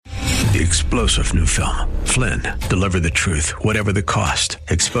the explosive new film, Flynn, deliver the truth, whatever the cost,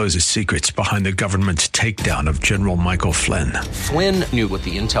 exposes secrets behind the government's takedown of General Michael Flynn. Flynn knew what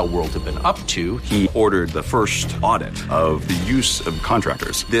the intel world had been up to. He ordered the first audit of the use of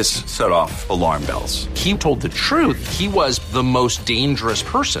contractors. This set off alarm bells. He told the truth. He was the most dangerous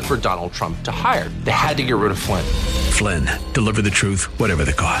person for Donald Trump to hire. They had to get rid of Flynn. Flynn, deliver the truth, whatever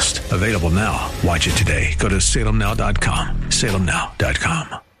the cost. Available now. Watch it today. Go to salemnow.com.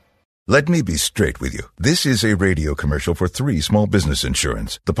 salemnow.com. Let me be straight with you. This is a radio commercial for 3 small business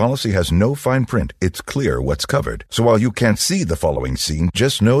insurance. The policy has no fine print. It's clear what's covered. So while you can't see the following scene,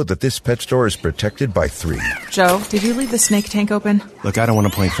 just know that this pet store is protected by 3. Joe, did you leave the snake tank open? Look, I don't want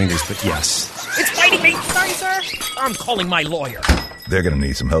to point fingers, but yes. It's biting me! Sorry, sir. I'm calling my lawyer. They're going to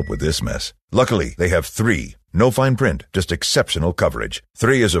need some help with this mess. Luckily, they have 3. No fine print, just exceptional coverage.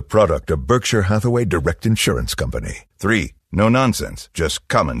 3 is a product of Berkshire Hathaway Direct Insurance Company. 3. No nonsense, just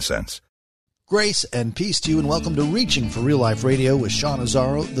common sense. Grace and peace to you, and welcome to Reaching for Real Life Radio with Sean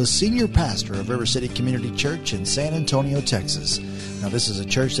Azzaro, the senior pastor of River City Community Church in San Antonio, Texas. Now, this is a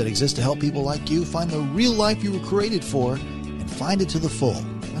church that exists to help people like you find the real life you were created for and find it to the full.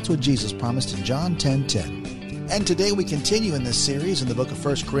 That's what Jesus promised in John 10:10. And today we continue in this series in the book of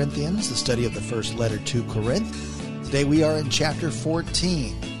 1 Corinthians, the study of the first letter to Corinth. Today we are in chapter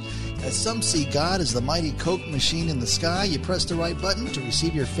 14. As some see God as the mighty Coke machine in the sky, you press the right button to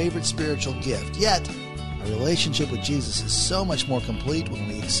receive your favorite spiritual gift. Yet, a relationship with Jesus is so much more complete when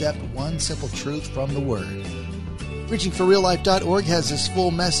we accept one simple truth from the Word. ReachingForRealLife.org has this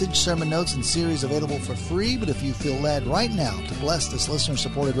full message, sermon notes, and series available for free, but if you feel led right now to bless this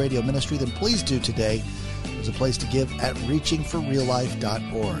listener-supported radio ministry, then please do today. There's a place to give at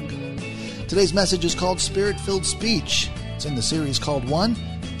ReachingForRealLife.org. Today's message is called Spirit-Filled Speech. It's in the series called One.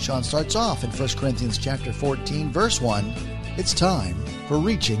 Sean starts off in 1 Corinthians chapter 14, verse 1. It's time for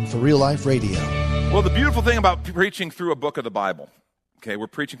Reaching for Real Life Radio. Well, the beautiful thing about preaching through a book of the Bible, okay, we're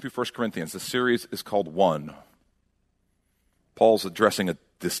preaching through 1 Corinthians. The series is called One. Paul's addressing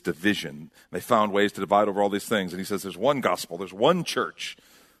this division. They found ways to divide over all these things, and he says there's one gospel, there's one church.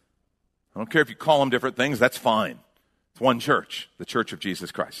 I don't care if you call them different things, that's fine. It's one church, the Church of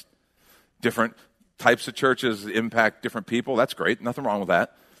Jesus Christ. Different types of churches impact different people, that's great, nothing wrong with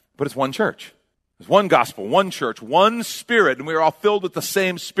that. But it's one church. There's one gospel, one church, one Spirit, and we are all filled with the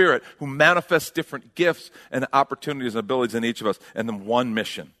same Spirit who manifests different gifts and opportunities and abilities in each of us, and then one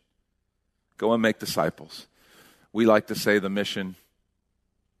mission. Go and make disciples. We like to say the mission,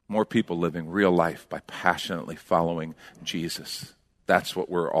 more people living real life by passionately following Jesus. That's what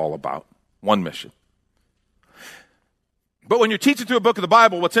we're all about. One mission. But when you're teaching through a book of the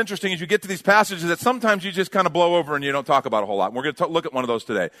Bible, what's interesting is you get to these passages that sometimes you just kind of blow over and you don't talk about a whole lot. And we're going to look at one of those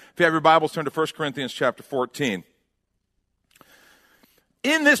today. If you have your Bibles, turn to 1 Corinthians chapter 14.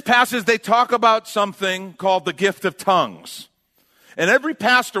 In this passage, they talk about something called the gift of tongues. And every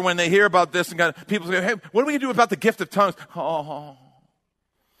pastor, when they hear about this, and people say, hey, what are we going to do about the gift of tongues?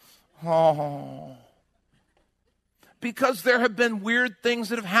 Because there have been weird things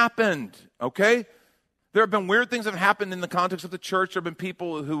that have happened, okay? There have been weird things that have happened in the context of the church. There have been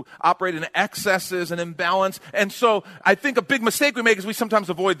people who operate in excesses and imbalance. And so I think a big mistake we make is we sometimes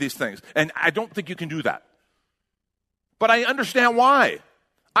avoid these things. And I don't think you can do that. But I understand why.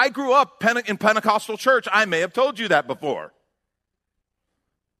 I grew up in Pentecostal church. I may have told you that before.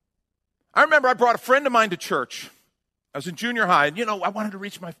 I remember I brought a friend of mine to church. I was in junior high, and, I wanted to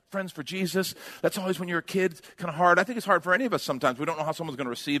reach my friends for Jesus. That's always when you're a kid, it's kind of hard. I think it's hard for any of us sometimes. We don't know how someone's going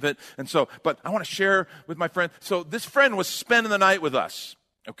to receive it. And so, but I want to share with my friend. So this friend was spending the night with us,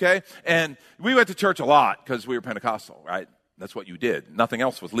 okay? And we went to church a lot because we were Pentecostal, right? That's what you did. Nothing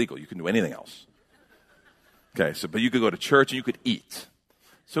else was legal. You couldn't do anything else. Okay, but you could go to church and you could eat.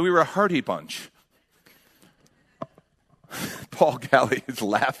 So we were a hearty bunch. Paul Galley is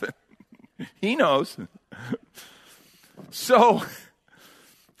laughing. He knows. So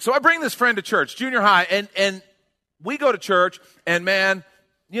I bring this friend to church, junior high, and we go to church, and man,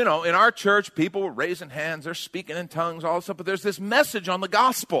 in our church, people were raising hands, they're speaking in tongues, all this stuff, but there's this message on the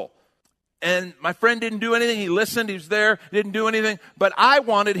gospel. And my friend didn't do anything. He listened, he was there, didn't do anything, but I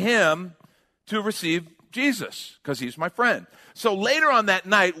wanted him to receive Jesus because he's my friend. So later on that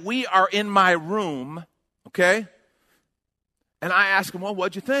night, we are in my room, okay? And I ask him, well,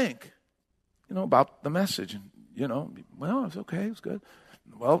 what'd you think? About the message. And, well, it's okay, it's good.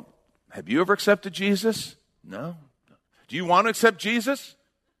 Well, have you ever accepted Jesus? No. Do you want to accept Jesus?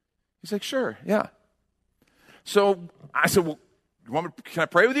 He's like, sure, yeah. So I said, well, can I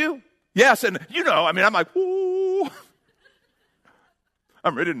pray with you? Yes, and I'm like, ooh.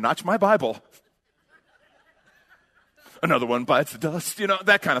 I'm ready to notch my Bible. Another one bites the dust,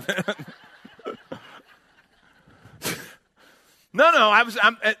 that kind of thing. No,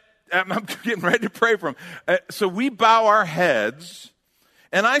 I'm getting ready to pray for him. So we bow our heads,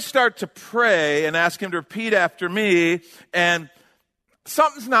 and I start to pray and ask him to repeat after me, and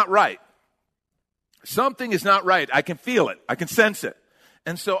something's not right. Something is not right. I can feel it. I can sense it.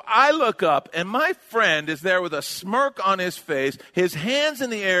 And so I look up, and my friend is there with a smirk on his face, his hands in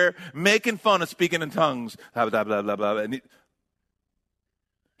the air, making fun of speaking in tongues. Blah, blah, blah, blah, blah. And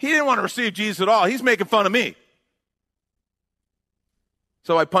he didn't want to receive Jesus at all. He's making fun of me.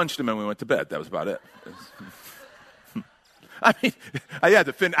 So I punched him, and we went to bed. That was about it. I mean, I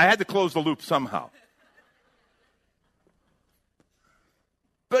had to close the loop somehow.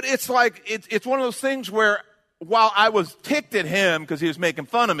 But it's like, it's one of those things where, while I was ticked at him because he was making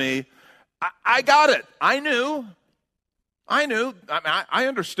fun of me, I got it. I knew. I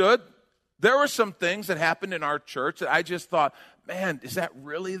understood. There were some things that happened in our church that I just thought, man, is that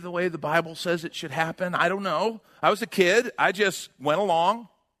really the way the Bible says it should happen? I don't know. I was a kid. I just went along.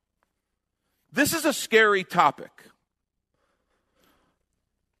 This is a scary topic.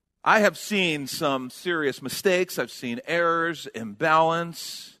 I have seen some serious mistakes. I've seen errors,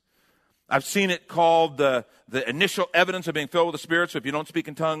 imbalance. I've seen it called the initial evidence of being filled with the Spirit. So if you don't speak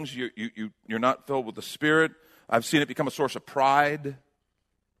in tongues, you're not filled with the Spirit. I've seen it become a source of pride.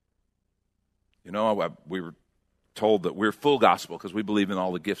 We were told that we're full gospel because we believe in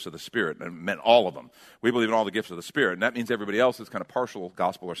all the gifts of the Spirit. And it meant all of them. We believe in all the gifts of the Spirit. And that means everybody else is kind of partial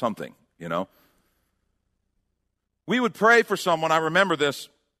gospel or something, We would pray for someone. I remember this.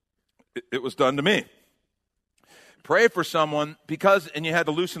 It was done to me. Pray for someone and you had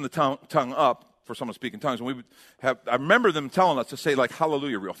to loosen the tongue up for someone speaking tongues. And I remember them telling us to say like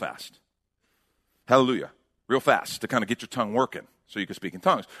hallelujah real fast. Hallelujah real fast to kind of get your tongue working so you can speak in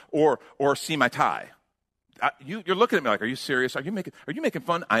tongues. Or see my tie. You're looking at me like, are you serious? Are you making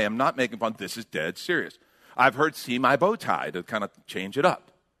fun? I am not making fun. This is dead serious. I've heard see my bow tie to kind of change it up.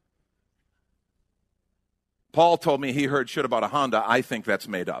 Paul told me he heard shit about a Honda. I think that's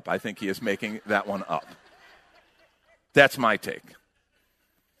made up. I think he is making that one up. That's my take.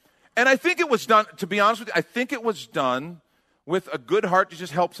 And I think it was done, to be honest with you, I think it was done with a good heart to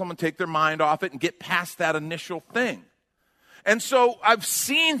just help someone take their mind off it and get past that initial thing. And so I've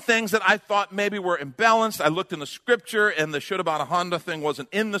seen things that I thought maybe were imbalanced. I looked in the scripture, and the should about a Honda thing wasn't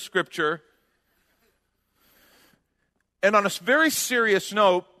in the scripture. And on a very serious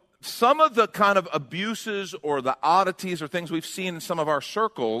note, some of the kind of abuses or the oddities or things we've seen in some of our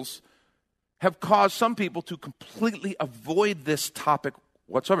circles have caused some people to completely avoid this topic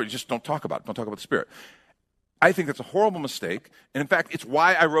whatsoever. You just don't talk about it. Don't talk about the Spirit. I think that's a horrible mistake. And in fact, it's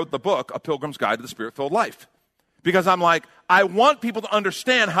why I wrote the book, A Pilgrim's Guide to the Spirit-Filled Life. Because I'm like, I want people to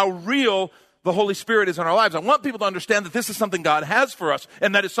understand how real the Holy Spirit is in our lives. I want people to understand that this is something God has for us,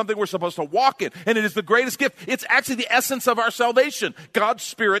 and that is something we're supposed to walk in. And it is the greatest gift. It's actually the essence of our salvation, God's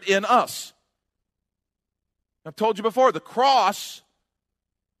Spirit in us. I've told you before, the cross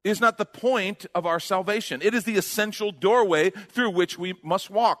is not the point of our salvation. It is the essential doorway through which we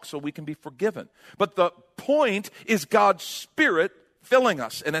must walk so we can be forgiven. But the point is God's Spirit filling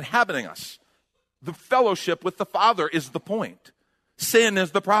us and inhabiting us. The fellowship with the Father is the point. Sin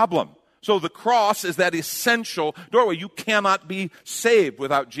is the problem. So the cross is that essential doorway. You cannot be saved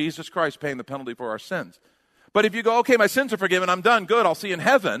without Jesus Christ paying the penalty for our sins. But if you go, okay, my sins are forgiven, I'm done, good, I'll see you in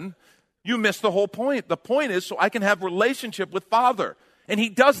heaven, you miss the whole point. The point is so I can have relationship with Father. And he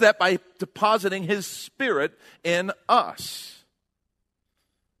does that by depositing his Spirit in us.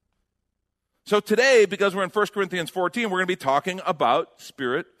 So today, because we're in 1 Corinthians 14, we're going to be talking about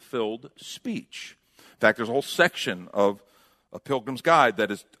Spirit-filled speech. In fact, there's a whole section of A Pilgrim's Guide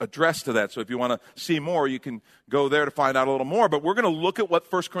that is addressed to that. So if you want to see more, you can go there to find out a little more. But we're going to look at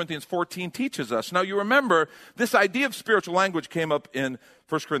what 1 Corinthians 14 teaches us. Now, you remember, this idea of spiritual language came up in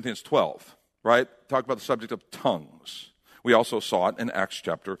 1 Corinthians 12, right? Talked about the subject of tongues. We also saw it in Acts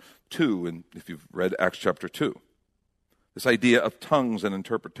chapter 2, and if you've read Acts chapter 2. This idea of tongues and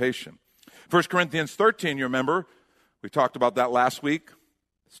interpretation. 1 Corinthians 13, you remember, we talked about that last week.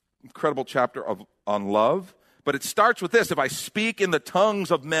 Incredible chapter on love. But it starts with this: if I speak in the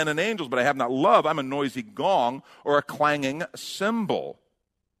tongues of men and angels, but I have not love, I'm a noisy gong or a clanging cymbal.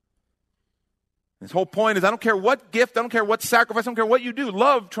 His whole point is, I don't care what gift, I don't care what sacrifice, I don't care what you do.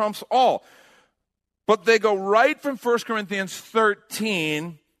 Love trumps all. But they go right from 1 Corinthians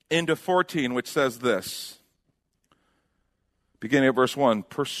 13 into 14, which says this. Beginning at verse 1,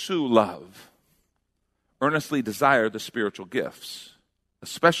 pursue love. Earnestly desire the spiritual gifts,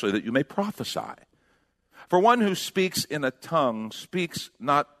 especially that you may prophesy. For one who speaks in a tongue speaks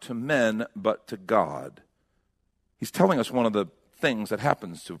not to men, but to God. he's telling us one of the things that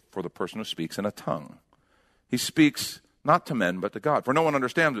happens for the person who speaks in a tongue. He speaks not to men, but to God. For no one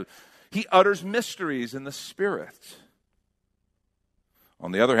understands it. He utters mysteries in the Spirit.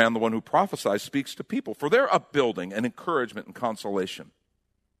 On the other hand, the one who prophesies speaks to people for their upbuilding and encouragement and consolation.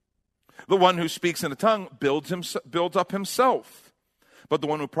 The one who speaks in a tongue builds up himself, but the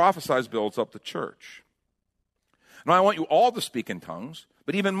one who prophesies builds up the church. Now, I want you all to speak in tongues,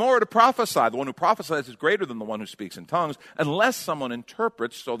 but even more to prophesy. The one who prophesies is greater than the one who speaks in tongues, unless someone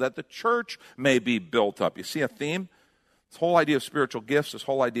interprets, so that the church may be built up. You see a theme? This whole idea of spiritual gifts, this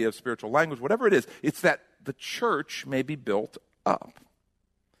whole idea of spiritual language, whatever it is, it's that the church may be built up.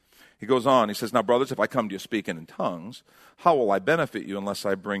 He goes on, he says, now, brothers, if I come to you speaking in tongues, how will I benefit you unless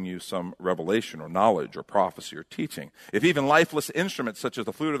I bring you some revelation or knowledge or prophecy or teaching? If even lifeless instruments such as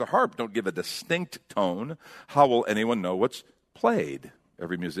the flute or the harp don't give a distinct tone, how will anyone know what's played?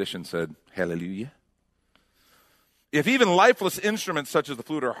 Every musician said, hallelujah. If even lifeless instruments such as the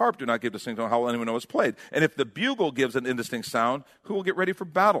flute or harp do not give distinct tone, how will anyone know what's played? And if the bugle gives an indistinct sound, who will get ready for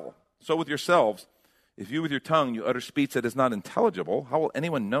battle? So with yourselves, if you with your tongue you utter speech that is not intelligible, how will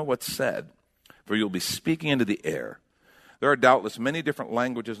anyone know what's said? For you'll be speaking into the air. There are doubtless many different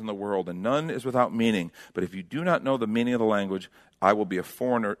languages in the world, and none is without meaning. But if you do not know the meaning of the language, I will be a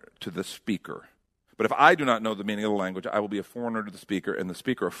foreigner to the speaker. But if I do not know the meaning of the language, I will be a foreigner to the speaker, and the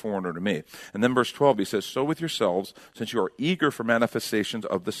speaker a foreigner to me. And then verse 12, he says, so with yourselves, since you are eager for manifestations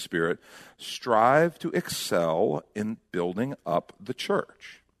of the Spirit, strive to excel in building up the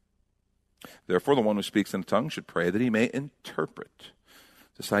church. Therefore, the one who speaks in a tongue should pray that he may interpret.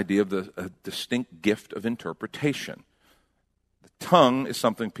 This idea of the distinct gift of interpretation. The tongue is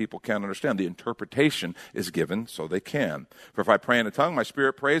something people can't understand. The interpretation is given so they can. For if I pray in a tongue, my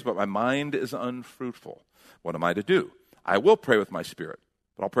spirit prays, but my mind is unfruitful. What am I to do? I will pray with my spirit,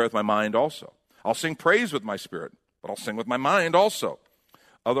 but I'll pray with my mind also. I'll sing praise with my spirit, but I'll sing with my mind also.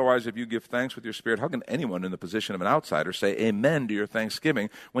 Otherwise, if you give thanks with your spirit, how can anyone in the position of an outsider say amen to your thanksgiving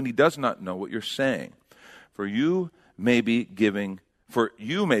when he does not know what you're saying? For you may be giving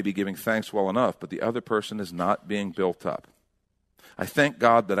thanks well enough, but the other person is not being built up. I thank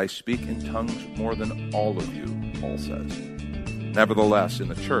God that I speak in tongues more than all of you, Paul says. Nevertheless, in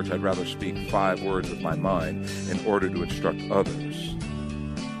the church, I'd rather speak 5 words with my mind in order to instruct others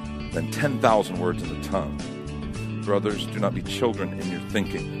than 10,000 words in the tongue. Brothers, do not be children in your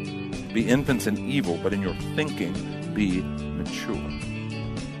thinking. Be infants in evil, but in your thinking be mature.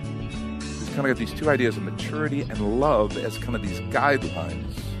 We've kind of got these two ideas of maturity and love as kind of these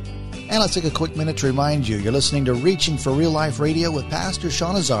guidelines. And let's take a quick minute to remind you, you're listening to Reaching for Real Life Radio with Pastor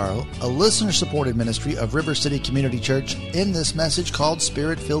Sean Azzaro, a listener-supported ministry of River City Community Church, in this message called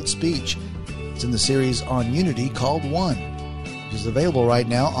Spirit-Filled Speech. It's in the series on unity called One. It is available right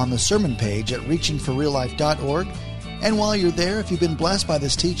now on the sermon page at reachingforreallife.org. And while you're there, if you've been blessed by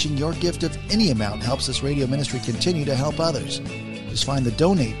this teaching, your gift of any amount helps this radio ministry continue to help others. Just find the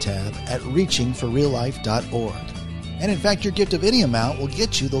Donate tab at reachingforreallife.org. And in fact, your gift of any amount will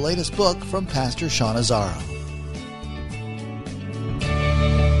get you the latest book from Pastor Sean Azzaro.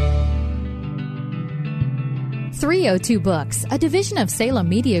 302 Books, a division of Salem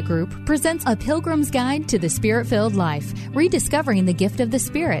Media Group, presents A Pilgrim's Guide to the Spirit-Filled Life, Rediscovering the Gift of the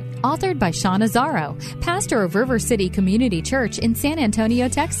Spirit, authored by Sean Azzaro, pastor of River City Community Church in San Antonio,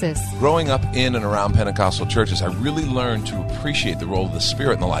 Texas. Growing up in and around Pentecostal churches, I really learned to appreciate the role of the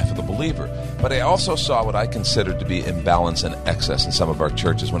Spirit in the life of the believer. But I also saw what I considered to be imbalance and excess in some of our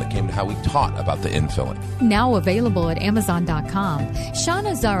churches when it came to how we taught about the infilling. Now available at Amazon.com, Sean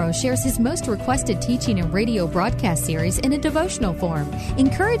Azzaro shares his most requested teaching and radio broadcast series in a devotional form,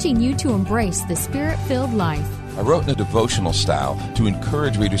 encouraging you to embrace the Spirit-filled life. I wrote in a devotional style to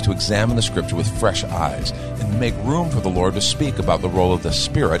encourage readers to examine the Scripture with fresh eyes and make room for the Lord to speak about the role of the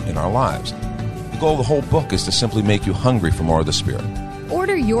Spirit in our lives. The goal of the whole book is to simply make you hungry for more of the Spirit.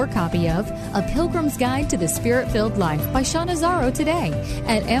 Order your copy of A Pilgrim's Guide to the Spirit-Filled Life by Sean Azzaro today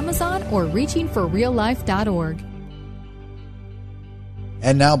at Amazon or reachingforreallife.org.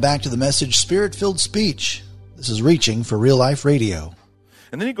 And now back to the message, Spirit-Filled Speech. This is Reaching for Real Life Radio.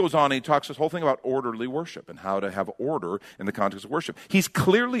 And then he goes on and he talks this whole thing about orderly worship and how to have order in the context of worship. He's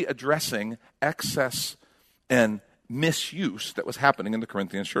clearly addressing excess and misuse that was happening in the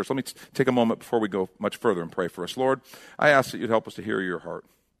Corinthian church. Let me take a moment before we go much further and pray for us. Lord, I ask that you'd help us to hear your heart.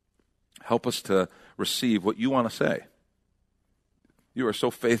 Help us to receive what you want to say. You are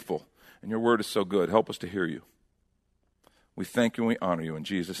so faithful and your word is so good. Help us to hear you. We thank you and we honor you in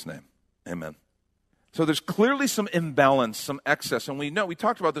Jesus' name. Amen. So there's clearly some imbalance, some excess, and we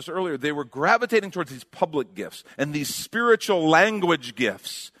talked about this earlier, they were gravitating towards these public gifts and these spiritual language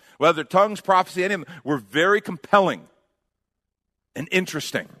gifts, whether tongues, prophecy, any of them, were very compelling and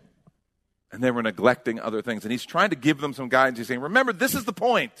interesting. And they were neglecting other things. And he's trying to give them some guidance. He's saying, remember, this is the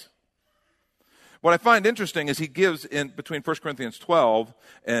point. What I find interesting is he gives, in between 1 Corinthians 12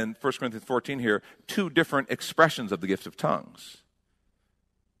 and 1 Corinthians 14 here, two different expressions of the gift of tongues.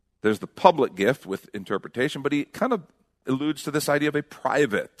 There's the public gift with interpretation, but he kind of alludes to this idea of a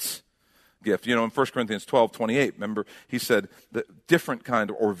private gift. You know, in 1 Corinthians 12:28, remember, he said the different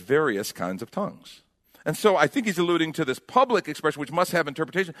kind or various kinds of tongues. And so I think he's alluding to this public expression, which must have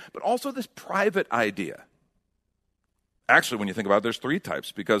interpretation, but also this private idea. Actually, when you think about it, there's three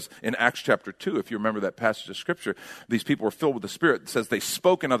types, because in Acts chapter 2, if you remember that passage of Scripture, these people were filled with the Spirit. It says they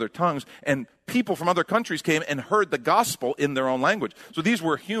spoke in other tongues, and people from other countries came and heard the gospel in their own language. So these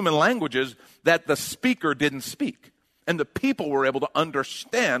were human languages that the speaker didn't speak, and the people were able to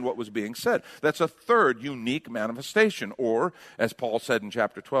understand what was being said. That's a third unique manifestation, or, as Paul said in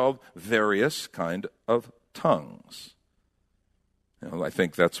chapter 12, various kind of tongues. You know, I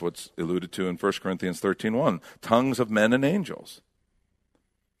think that's what's alluded to in 1 Corinthians 13:1, tongues of men and angels.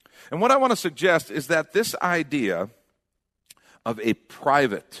 And what I want to suggest is that this idea of a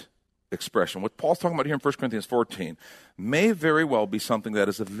private expression, what Paul's talking about here in 1 Corinthians 14, may very well be something that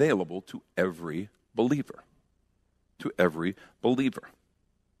is available to every believer. To every believer.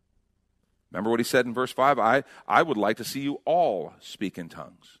 Remember what he said in verse 5? I would like to see you all speak in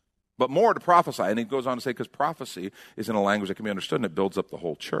tongues, but more to prophesy. And he goes on to say, because prophecy is in a language that can be understood and it builds up the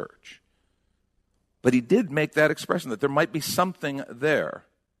whole church. But he did make that expression that there might be something there.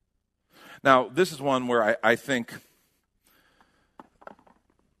 Now, this is one where I think,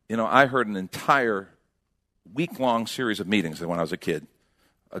 you know, I heard an entire week-long series of meetings when I was a kid.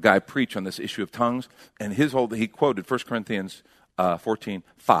 A guy preach on this issue of tongues, and he quoted 1 Corinthians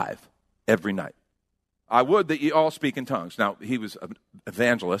 14:5 every night. I would that ye all speak in tongues. Now, he was an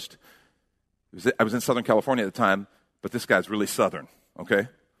evangelist. I was in Southern California at the time, but this guy's really Southern, okay?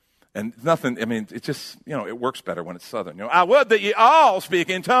 And nothing, I mean, it just, you know, it works better when it's Southern. You know, I would that ye all speak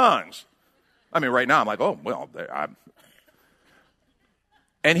in tongues. I mean, right now I'm like, oh, well,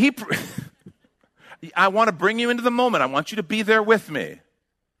 and I want to bring you into the moment. I want you to be there with me.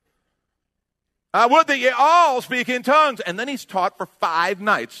 I would that ye all speak in tongues. And then he's taught for 5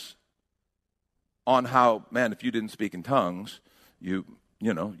 nights on how, man, if you didn't speak in tongues, you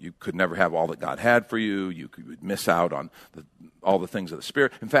could never have all that God had for you. You could miss out on all the things of the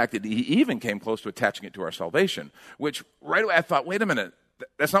Spirit. In fact, he even came close to attaching it to our salvation, which right away I thought, wait a minute,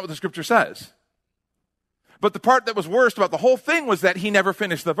 that's not what the Scripture says. But the part that was worst about the whole thing was that he never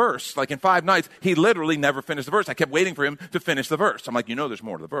finished the verse. Like in 5 nights, he literally never finished the verse. I kept waiting for him to finish the verse. I'm like, there's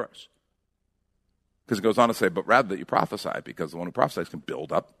more to the verse. Because it goes on to say, but rather that you prophesy, because the one who prophesies can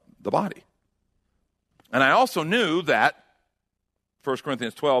build up the body. And I also knew that 1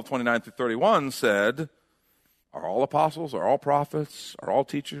 Corinthians 12:29-31 said, are all apostles, are all prophets, are all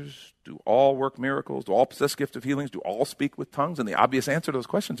teachers, do all work miracles, do all possess gift of healings, do all speak with tongues? And the obvious answer to those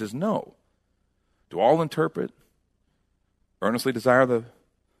questions is no. Do all interpret? Earnestly desire the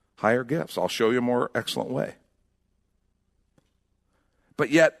higher gifts. I'll show you a more excellent way. But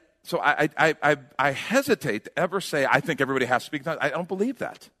yet, so I hesitate to ever say, I think everybody has to speak tongues. I don't believe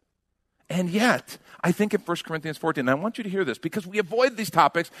that. And yet, I think in 1 Corinthians 14, and I want you to hear this, because we avoid these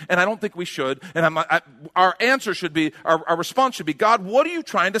topics, and I don't think we should, and our answer should be, our response should be, God, what are you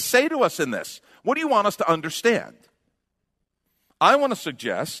trying to say to us in this? What do you want us to understand? I want to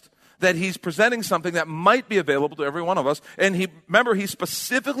suggest that he's presenting something that might be available to every one of us, and he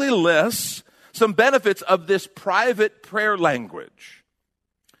specifically lists some benefits of this private prayer language.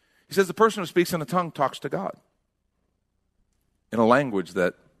 He says the person who speaks in a tongue talks to God in a language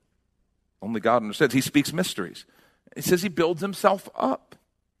that only God understands. He speaks mysteries. He says he builds himself up.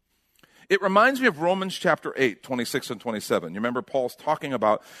 It reminds me of Romans chapter 8, 26 and 27. You remember Paul's talking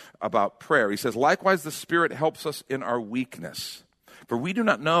about prayer. He says, likewise the Spirit helps us in our weakness. For we do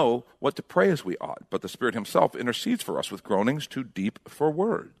not know what to pray as we ought, but the Spirit himself intercedes for us with groanings too deep for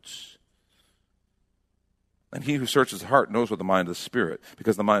words. And he who searches the heart knows what the mind of the Spirit,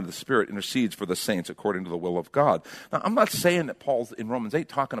 because the mind of the Spirit intercedes for the saints according to the will of God. Now, I'm not saying that Paul's in Romans 8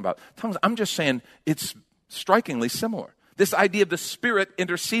 talking about tongues. I'm just saying it's strikingly similar. This idea of the Spirit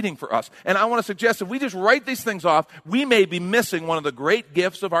interceding for us. And I want to suggest if we just write these things off, we may be missing one of the great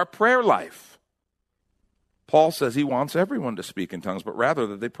gifts of our prayer life. Paul says he wants everyone to speak in tongues, but rather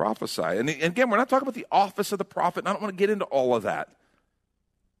that they prophesy. And again, we're not talking about the office of the prophet, and I don't want to get into all of that.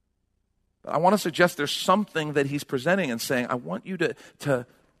 But I want to suggest there's something that he's presenting and saying, I want you to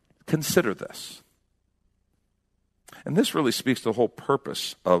consider this. And this really speaks to the whole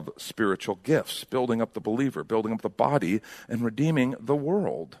purpose of spiritual gifts, building up the believer, building up the body, and redeeming the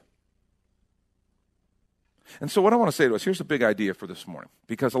world. And so what I want to say to us, here's a big idea for this morning,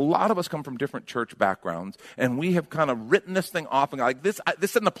 because a lot of us come from different church backgrounds, and we have kind of written this thing off and go, like, this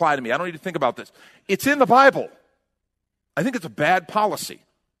doesn't apply to me. I don't need to think about this. It's in the Bible. I think it's a bad policy.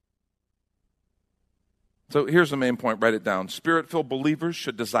 So here's the main point. Write it down. Spirit-filled believers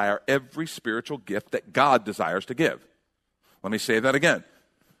should desire every spiritual gift that God desires to give. Let me say that again.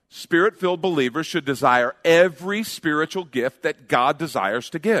 Spirit-filled believers should desire every spiritual gift that God desires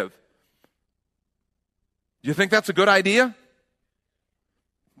to give. Do you think that's a good idea?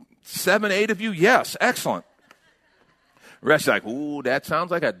 7, 8 of you, yes, excellent. The rest are like, ooh, that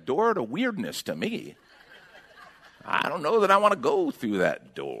sounds like a door to weirdness to me. I don't know that I want to go through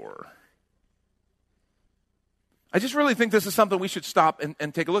that door. I just really think this is something we should stop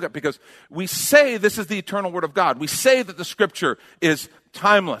and take a look at, because we say this is the eternal Word of God. We say that the Scripture is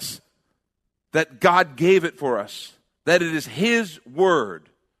timeless, that God gave it for us, that it is His Word,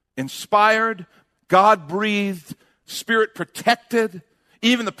 inspired, God-breathed, Spirit-protected,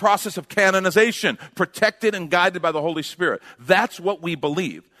 even the process of canonization, protected and guided by the Holy Spirit. That's what we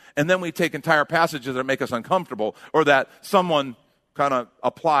believe. And then we take entire passages that make us uncomfortable, or that someone kind of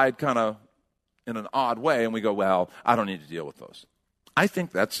applied kind of in an odd way, and we go, well, I don't need to deal with those. I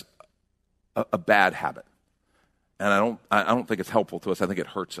think that's a bad habit. And I don't think it's helpful to us. I think it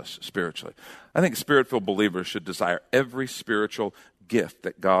hurts us spiritually. I think Spirit-filled believers should desire every spiritual gift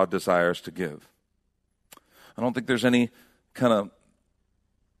that God desires to give. I don't think there's any kind of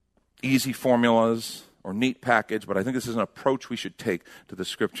easy formulas or neat package, but I think this is an approach we should take to the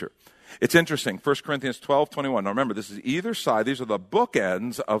Scripture. It's interesting, 1 Corinthians 12:21. Now remember, this is either side. These are the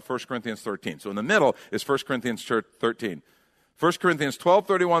bookends of 1 Corinthians 13. So in the middle is 1 Corinthians 13. 1 Corinthians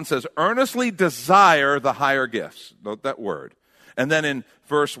 12:31 says, earnestly desire the higher gifts. Note that word. And then in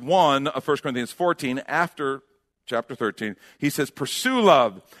verse 1 of 1 Corinthians 14, after chapter 13, he says, pursue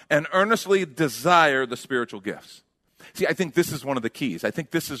love and earnestly desire the spiritual gifts. See, I think this is one of the keys. I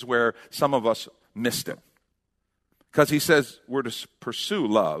think this is where some of us missed it. Because he says we're to pursue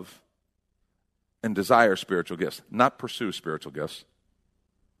love and desire spiritual gifts, not pursue spiritual gifts.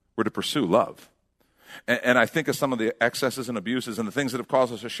 We're to pursue love. And I think of some of the excesses and abuses and the things that have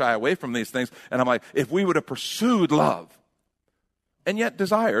caused us to shy away from these things. And I'm like, if we would have pursued love and yet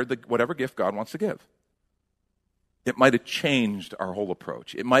desired whatever gift God wants to give, it might have changed our whole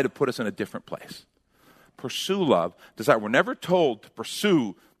approach. It might have put us in a different place. Pursue love, desire. We're never told to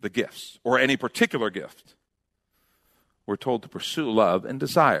pursue the gifts or any particular gift. We're told to pursue love and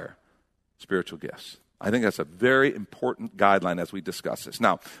desire spiritual gifts. I think that's a very important guideline as we discuss this.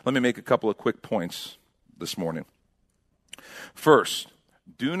 Now, let me make a couple of quick points this morning. First,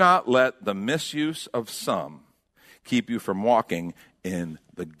 do not let the misuse of some keep you from walking in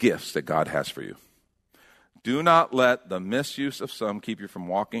the gifts that God has for you. Do not let the misuse of some keep you from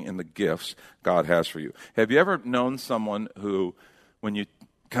walking in the gifts God has for you. Have you ever known someone who, when you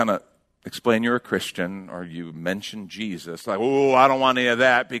kind of explain you're a Christian or you mention Jesus, like, oh, I don't want any of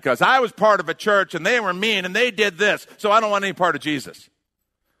that because I was part of a church and they were mean and they did this, so I don't want any part of Jesus.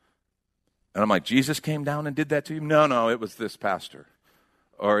 And I'm like, Jesus came down and did that to you? No, it was this pastor.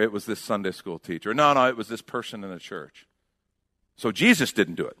 Or it was this Sunday school teacher. No, it was this person in the church. So Jesus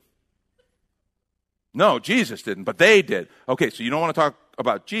didn't do it. No, Jesus didn't, but they did. Okay, so you don't want to talk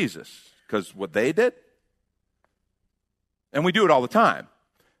about Jesus because what they did? And we do it all the time.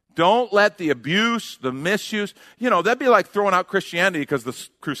 Don't let the abuse, the misuse, that'd be like throwing out Christianity because the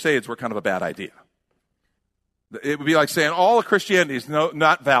Crusades were kind of a bad idea. It would be like saying all of Christianity is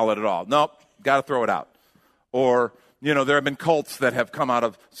not valid at all. Nope, got to throw it out. Or, there have been cults that have come out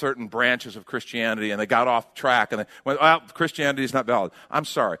of certain branches of Christianity and they got off track and they went, well, Christianity is not valid. I'm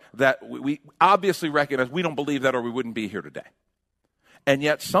sorry. That we obviously recognize we don't believe that or we wouldn't be here today. And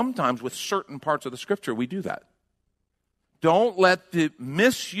yet sometimes with certain parts of the Scripture we do that. Don't let the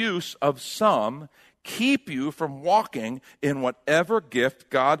misuse of some keep you from walking in whatever gift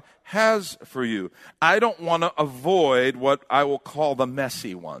God has for you. I don't want to avoid what I will call the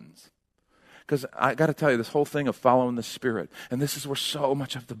messy ones. Because I got to tell you, this whole thing of following the Spirit, and this is where so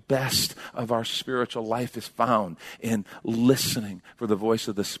much of the best of our spiritual life is found, in listening for the voice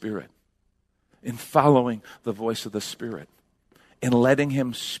of the Spirit, in following the voice of the Spirit, in letting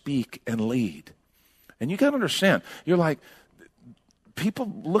Him speak and lead. And you got to understand, you're like, people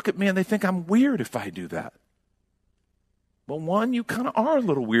look at me and they think I'm weird if I do that. Well, one, you kind of are a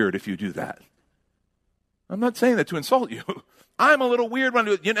little weird if you do that. I'm not saying that to insult you. I'm a little weird when I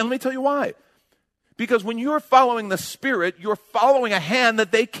do it. And let me tell you why. Because when you're following the Spirit, you're following a hand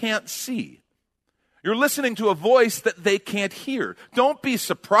that they can't see. You're listening to a voice that they can't hear. Don't be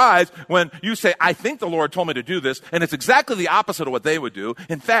surprised when you say, I think the Lord told me to do this, and it's exactly the opposite of what they would do.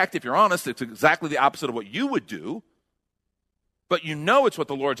 In fact, if you're honest, it's exactly the opposite of what you would do, but you know it's what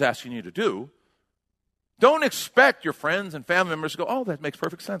the Lord's asking you to do. Don't expect your friends and family members to go, oh, that makes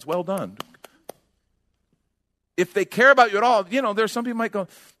perfect sense. Well done. If they care about you at all, there's some people might go,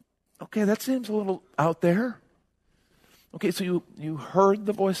 okay, that seems a little out there. Okay, so you heard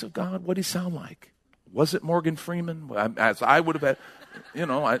the voice of God. What did he sound like? Was it Morgan Freeman? As I would have had,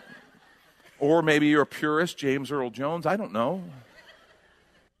 or maybe you're a purist, James Earl Jones. I don't know.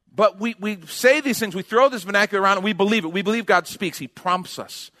 But we say these things. We throw this vernacular around and we believe it. We believe God speaks. He prompts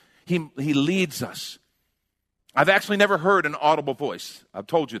us. He leads us. I've actually never heard an audible voice. I've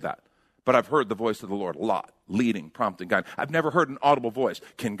told you that. But I've heard the voice of the Lord a lot. Leading, prompting, guiding. I've never heard an audible voice.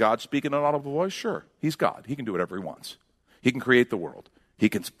 Can God speak in an audible voice? Sure. He's God. He can do whatever he wants. He can create the world. He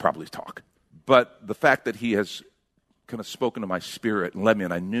can probably talk. But the fact that he has kind of spoken to my spirit and led me,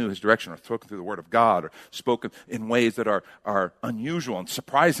 and I knew his direction, or spoken through the Word of God, or spoken in ways that are unusual and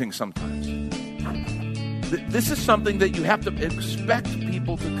surprising sometimes. This is something that you have to expect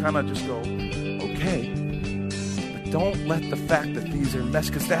people to kind of just go, okay. But don't let the fact that these are mess,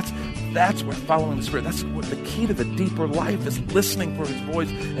 because that's what following the Spirit, that's what the key to the deeper life is, listening for his voice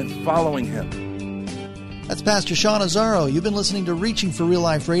and following him. That's Pastor Sean Azzaro. You've been listening to Reaching for Real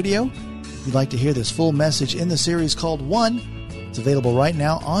Life Radio. If you'd like to hear this full message in the series called One, it's available right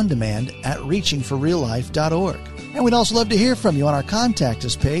now on demand at reachingforreallife.org. And we'd also love to hear from you on our Contact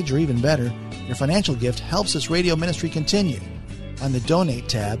Us page, or even better, your financial gift helps this radio ministry continue on the Donate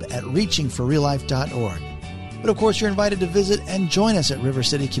tab at reachingforreallife.org. But of course, you're invited to visit and join us at River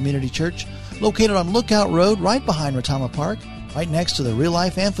City Community Church, located on Lookout Road right behind Retama Park, right next to the Real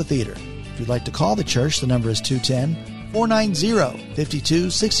Life Amphitheater. If you'd like to call the church, the number is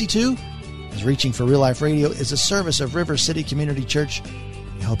 210-490-5262. As Reaching for Real Life Radio is a service of River City Community Church.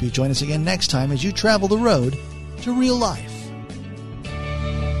 We hope you join us again next time as you travel the road to real life.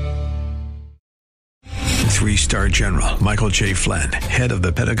 3-star General Michael J. Flynn, head of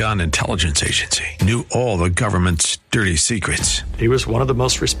the Pentagon Intelligence Agency, knew all the government's dirty secrets. He was one of the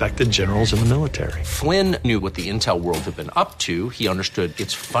most respected generals in the military. Flynn knew what the intel world had been up to. He understood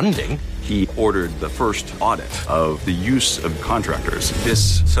its funding. He ordered the first audit of the use of contractors.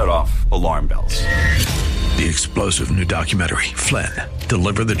 This set off alarm bells. The explosive new documentary, Flynn,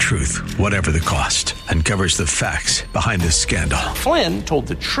 Deliver the Truth, Whatever the Cost, uncovers the facts behind this scandal. Flynn told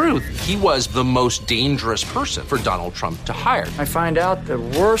the truth. He was the most dangerous person for Donald Trump to hire. I find out the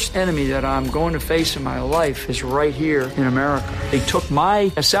worst enemy that I'm going to face in my life is right here in America. They took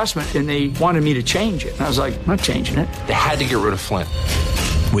my assessment and they wanted me to change it. And I was like, I'm not changing it. They had to get rid of Flynn.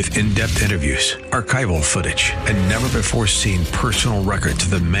 With in-depth interviews, archival footage, and never-before-seen personal records of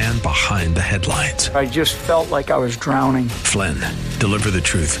the man behind the headlines. I just felt like I was drowning. Flynn, Deliver the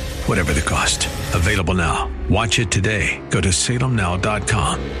Truth, Whatever the Cost. Available now. Watch it today. Go to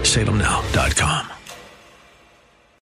salemnow.com. salemnow.com.